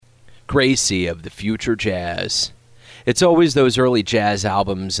Gracie of the future jazz. It's always those early jazz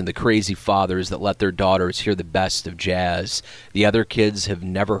albums and the crazy fathers that let their daughters hear the best of jazz the other kids have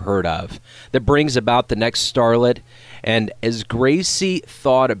never heard of, that brings about the next starlet. And as Gracie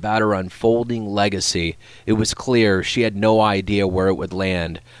thought about her unfolding legacy, it was clear she had no idea where it would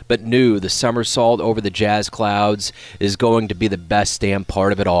land, but knew the somersault over the jazz clouds is going to be the best damn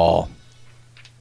part of it all.